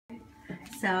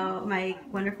So my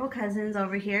wonderful cousin's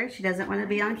over here. She doesn't want to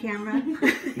be on camera.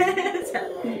 So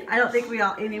I don't think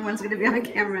anyone's going to be on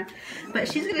camera. But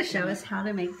she's going to show us how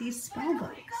to make these spell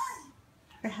books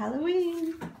for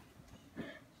Halloween.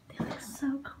 They look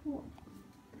so cool.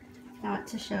 I want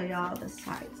to show y'all the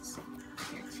sides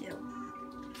here too.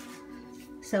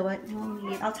 So what we'll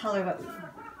need, I'll tell her what we need.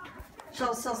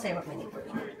 She'll say what we need.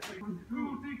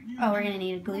 Oh, we're going to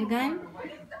need a glue gun,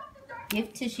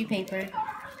 gift tissue paper,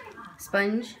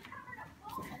 sponge,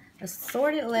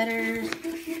 assorted letters,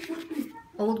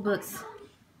 old books,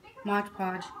 Mod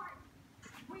Podge,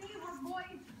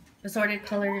 assorted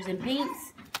colors and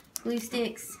paints, glue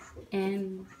sticks,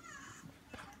 and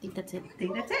I think that's it.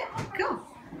 Cool.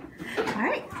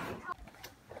 Alright.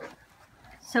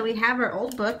 So we have our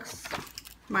old books.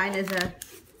 Mine is a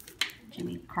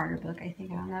Jimmy Carter book, I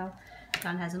think. I don't know.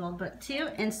 John has an old book too.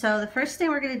 And so the first thing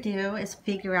we're going to do is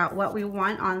figure out what we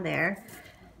want on there.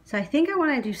 So I think I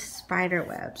want to do spider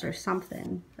webs or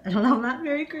something. I don't know. I'm not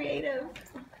very creative.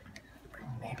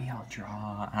 Maybe I'll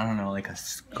draw, I don't know, like a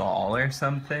skull or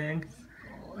something.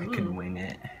 I can wing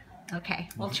it. Okay,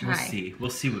 we'll try. We'll see. We'll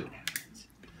see what happens.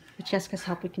 With Jessica's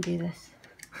help, we can do this.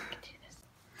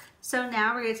 So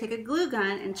now we're going to take a glue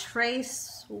gun and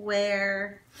trace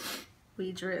where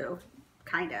we drew,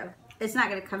 kind of. It's not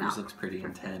going to come out. This looks pretty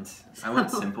intense. I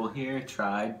went simple here,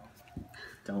 tried.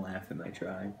 Don't laugh at my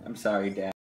try. I'm sorry,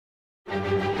 Dad.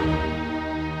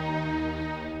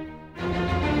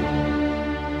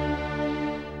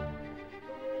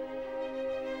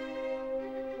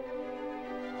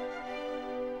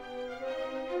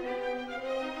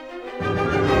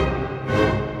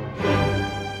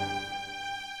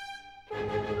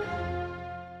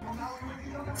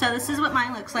 So this is what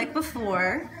mine looks like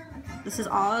before. This is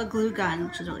all a glue gun,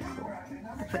 which is really cool.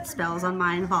 I put spells on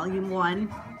mine, volume 1.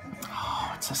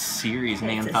 Oh, it's a series,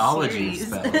 an anthology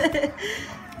spell.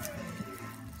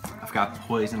 I've got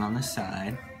poison on the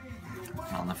side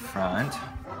and on the front.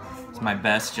 It's my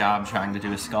best job trying to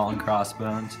do a skull and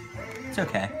crossbones. It's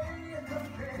okay.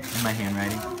 In my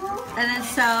handwriting. And then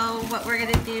so what we're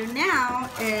gonna do now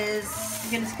is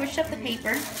We're going to squish up the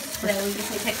paper so that we get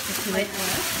some texture to it.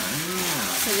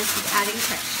 So this is adding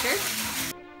texture.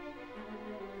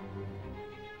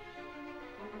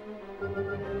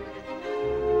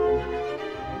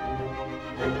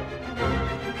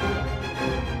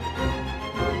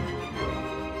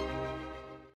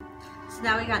 So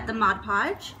now we got the Mod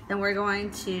Podge, and we're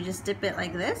going to just dip it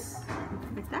like this,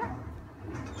 like that.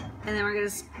 And then we're going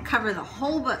to cover the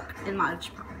whole book in Mod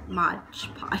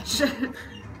Podge.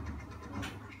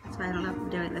 So I don't know if I'm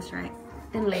doing this right.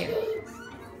 Thin layer.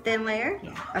 Thin layer?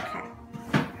 Yeah. Okay.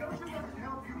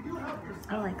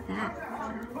 I like that.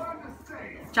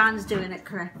 John's doing it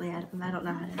correctly. I don't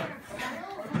know how to do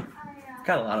it.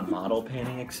 Got a lot of model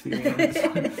painting experience.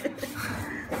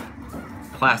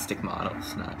 Plastic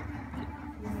models, not.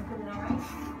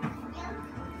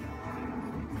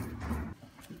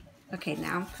 Okay,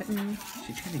 now I'm putting...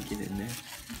 She's trying to get in there.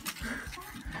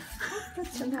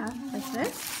 That's enough. Like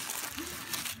this.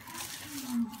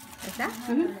 Like that.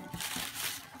 And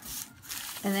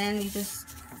then you just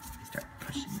Start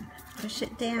pushing. push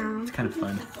it down. It's kind of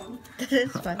fun.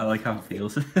 It's fun. I like how it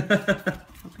feels. Oh my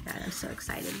god, I'm so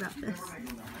excited about this.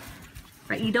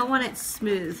 Right, you don't want it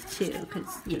smooth too,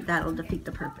 because that'll defeat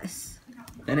the purpose.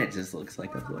 Then it just looks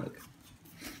like a book.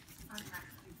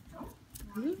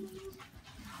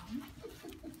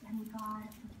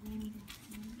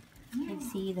 I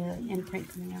see the imprint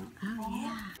coming out. Oh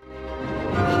yeah.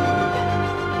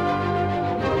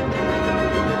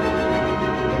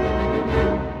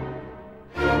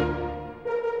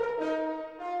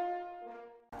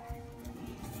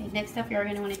 Okay, next up, you're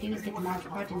going to want to do is get the Mod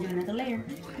Podge and do another layer.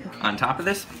 On top of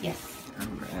this? Yes.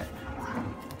 Alright.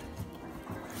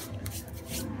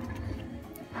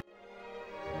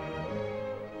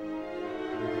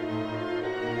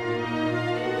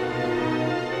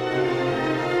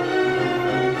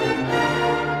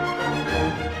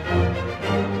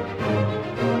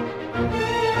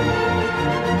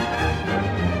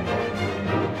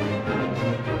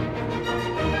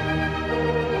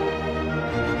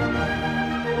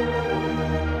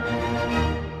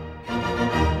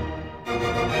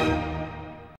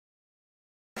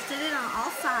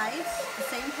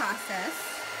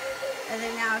 And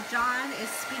then now John is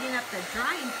speeding up the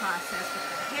drying process with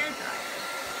the hair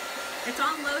dryer. It's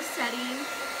on low setting.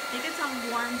 I think it's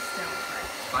on warm still. But...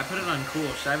 If I put it on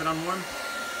cool, should I have it on warm?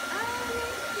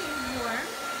 Warm.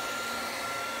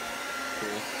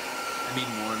 Cool. I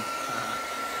mean warm.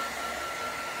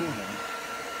 Cool then.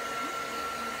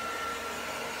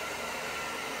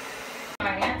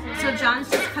 So John's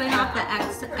just cutting off the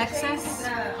excess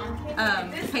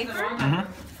paper.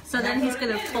 Mm-hmm. So then he's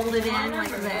going to fold it in like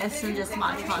this and just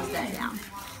Mod Podge that down.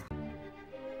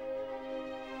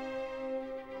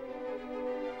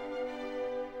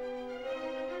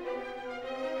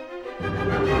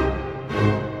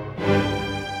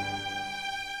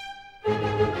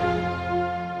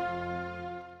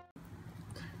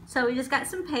 So we just got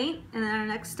some paint, and then our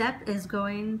next step is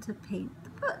going to paint the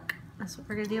book. That's what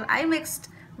we're gonna do. I mixed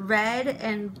red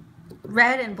and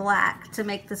black to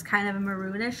make this kind of a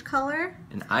maroonish color.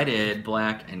 And I did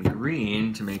black and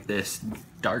green to make this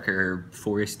darker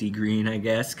foresty green, I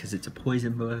guess, because it's a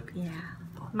poison book. Yeah.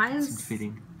 Mine's Seems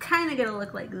fitting. kind of gonna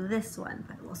look like this one,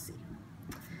 but we'll see.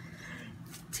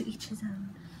 To each his own.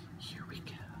 Here we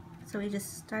go. So we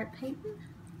just start painting.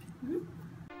 Mm-hmm.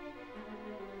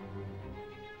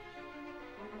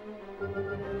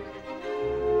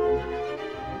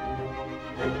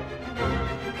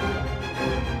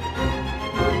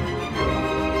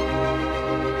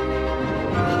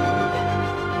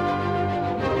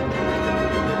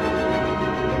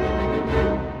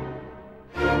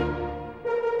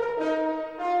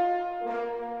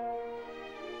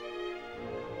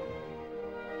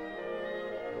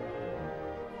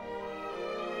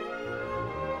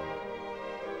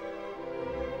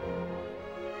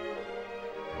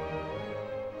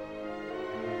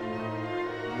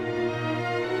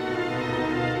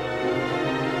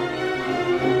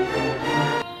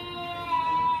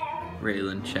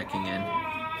 Raylan checking in.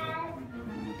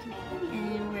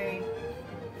 And we're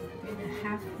in the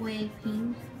halfway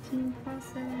painting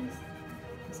process.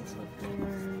 This is what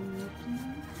we're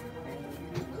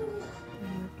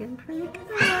Looking pretty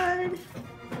good.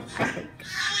 I think.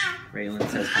 Raylan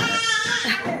says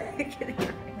hi.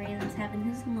 Raylan's having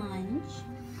his lunch.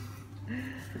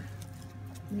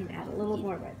 Need to add a little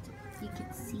more red. You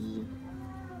can see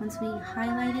once we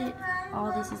highlight it,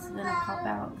 all this is gonna pop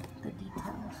out the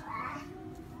details.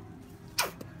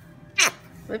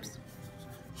 Whoops.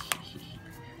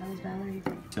 That was Valerie.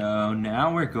 So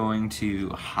now we're going to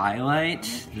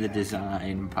highlight the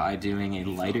design by doing a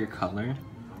lighter color.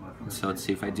 So let's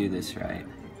see if I do this right.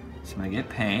 So I'm gonna get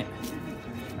paint.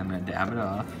 I'm gonna dab it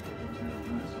off.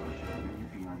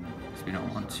 Because we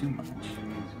don't want too much.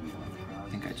 I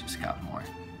think I just got more.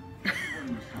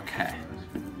 Okay.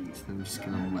 So I'm just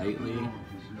gonna lightly.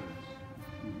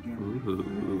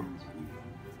 Ooh.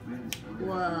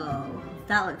 Whoa.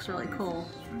 That looks really cool.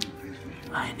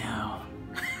 I know.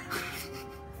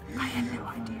 I had no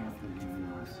idea.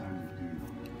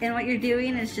 And what you're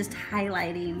doing is just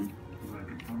highlighting,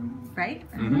 right?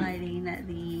 Mm-hmm.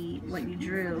 Highlighting what you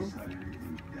drew.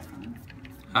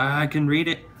 I can read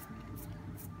it.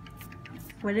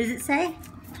 What does it say?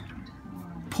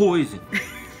 Poison. I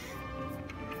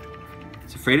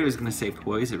was afraid it was going to say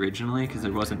poise originally because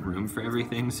there wasn't room for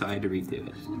everything, so I had to redo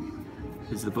it.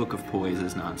 Because the Book of Poise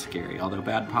is not scary, although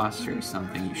bad posture is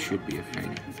something you should be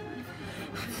afraid of.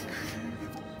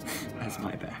 As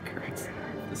my back hurts.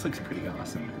 This looks pretty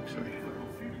awesome, actually.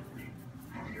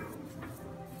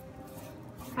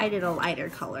 I did a lighter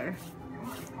color.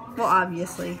 Well,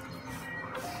 obviously.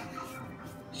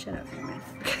 Shut up, man.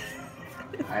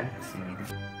 I didn't see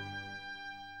anything.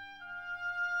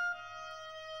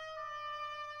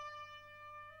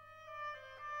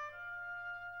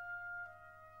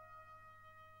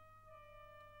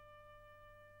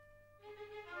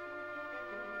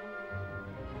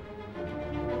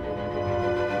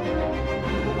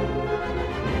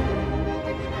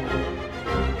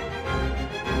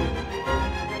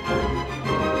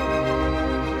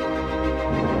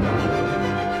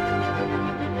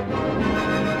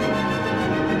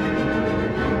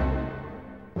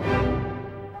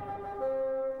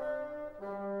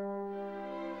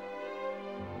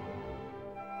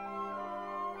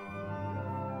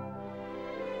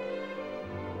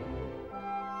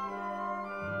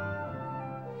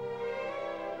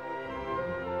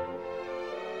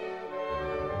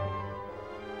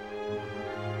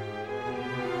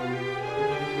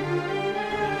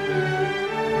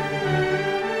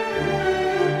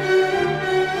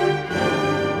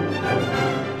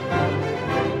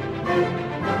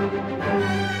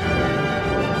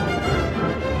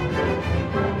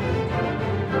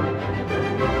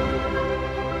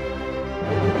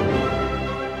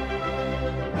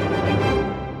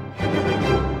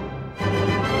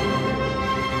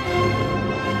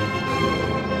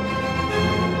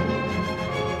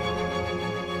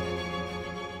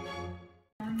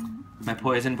 My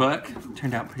poison book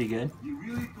turned out pretty good. You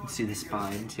can see the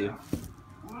spine too.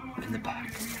 In the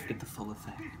back. Get the full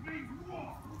effect.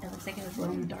 It looks like it was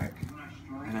glow in the dark.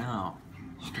 I know.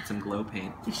 Should get some glow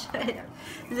paint. You should.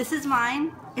 This is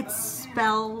mine. It's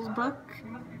spell book.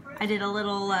 I did a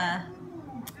little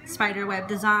spider web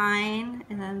design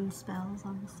and then spells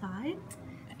on the side.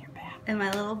 And your bat. And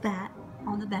my little bat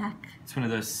on the back. It's one of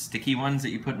those sticky ones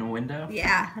that you put in a window.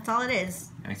 Yeah, that's all it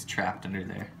is. And it's trapped under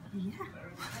there. Yeah.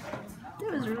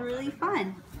 It was really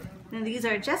fun. And these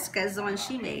are Jessica's, the one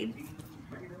she made.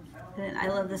 And I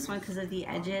love this one because of the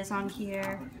edges on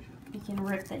here. You can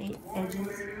rip the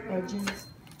edges,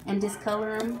 and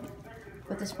discolor them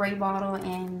with a spray bottle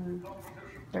and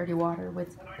dirty water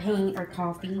with paint or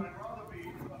coffee.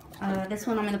 This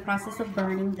one I'm in the process of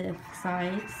burning the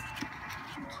sides.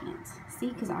 I can't see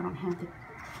because I don't have the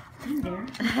thing there.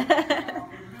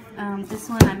 This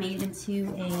one I made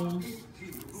into a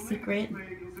secret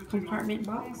compartment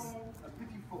box.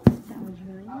 That was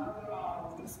really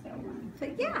nice.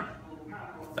 But yeah.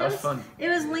 That was fun. It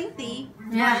was lengthy,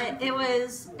 Yeah. but it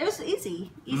was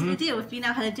easy to do. If you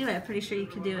know how to do it, I'm pretty sure you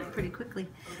can do it pretty quickly.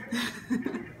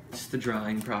 Just the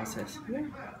drawing process. Yeah.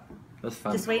 That was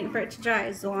fun. Just waiting for it to dry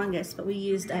is the longest, but we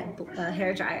used a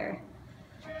hair dryer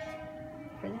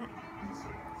for that.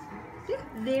 Yeah,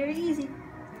 very easy.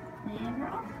 And we're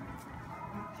off.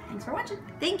 Thanks for watching.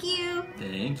 Thank you.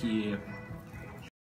 Thank you.